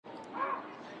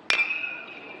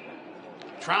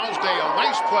Trousdale,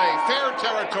 nice play, fair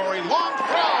territory, long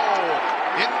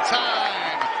throw, in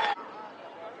time.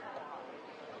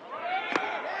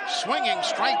 Swinging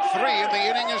strike three, and the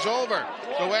inning is over.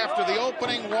 So after the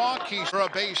opening walk, he's for a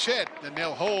base hit, and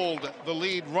they'll hold the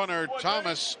lead runner,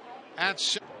 Thomas,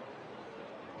 at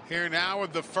here now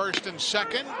with the first and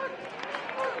second.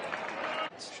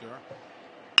 Sure.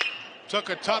 Took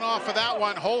a ton off of that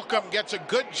one. Holcomb gets a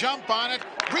good jump on it,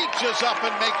 reaches up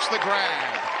and makes the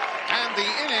grab. And the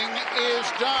inning is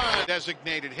done.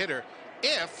 Designated hitter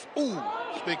if,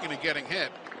 speaking of getting hit.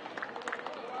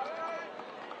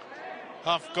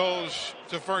 Huff goes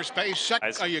to first base.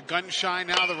 Second. Are you gun shy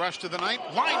now the rest of the night?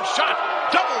 Line shot,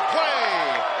 double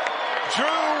play.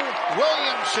 Drew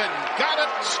Williamson got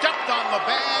it, stepped on the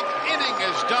bag. Inning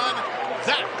is done.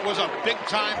 That was a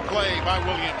big-time play by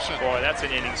Williamson. Boy, that's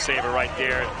an inning saver right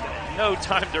there. No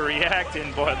time to react,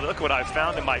 and boy, look what I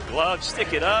found in my glove.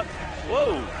 Stick it up.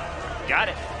 Whoa, got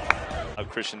it.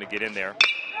 Christian to get in there.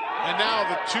 And now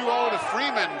the 2-0 to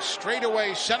Freeman,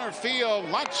 straightaway center field,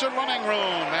 lots of running room,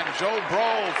 and Joe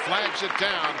Broll flags it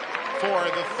down for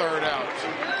the third out.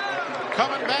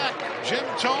 Coming back, Jim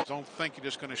Thome. Don't think you're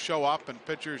just going to show up and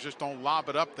pitchers just don't lob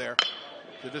it up there.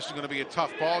 So this is going to be a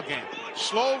tough ball game.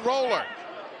 Slow roller.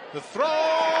 The throw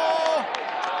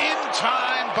in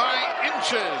time by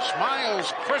inches.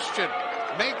 Miles Christian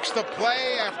makes the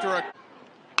play after a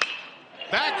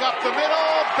back up the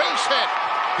middle, base hit.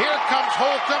 Here comes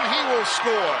Holcomb, he will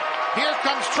score. Here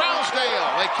comes Trousdale,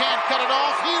 they can't cut it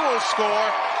off, he will score.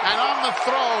 And on the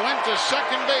throw into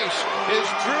second base is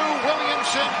Drew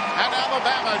Williamson, and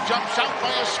Alabama jumps out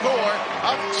by a score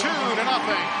of 2-0.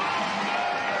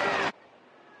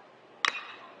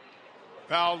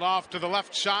 Fouled off to the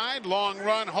left side, long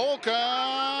run,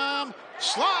 Holcomb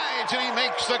slides and he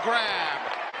makes the grab.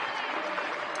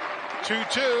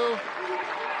 2-2.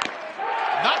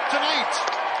 Not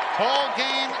tonight. Ball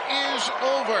game is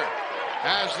over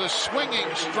as the swinging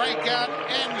strikeout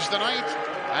ends the night,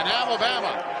 and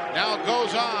Alabama now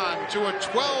goes on to a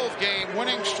 12-game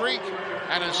winning streak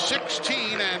and a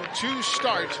 16-2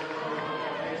 start.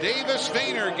 Davis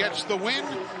Vayner gets the win,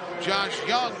 Josh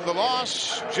Young the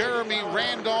loss, Jeremy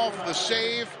Randolph the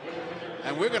save,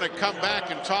 and we're going to come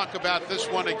back and talk about this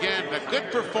one again. A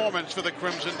good performance for the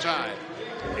Crimson Tide.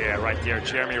 Yeah, right there,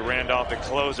 Jeremy Randolph, the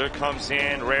closer, comes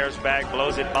in, rears back,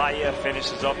 blows it by you,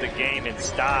 finishes off the game in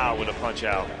style with a punch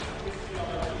out.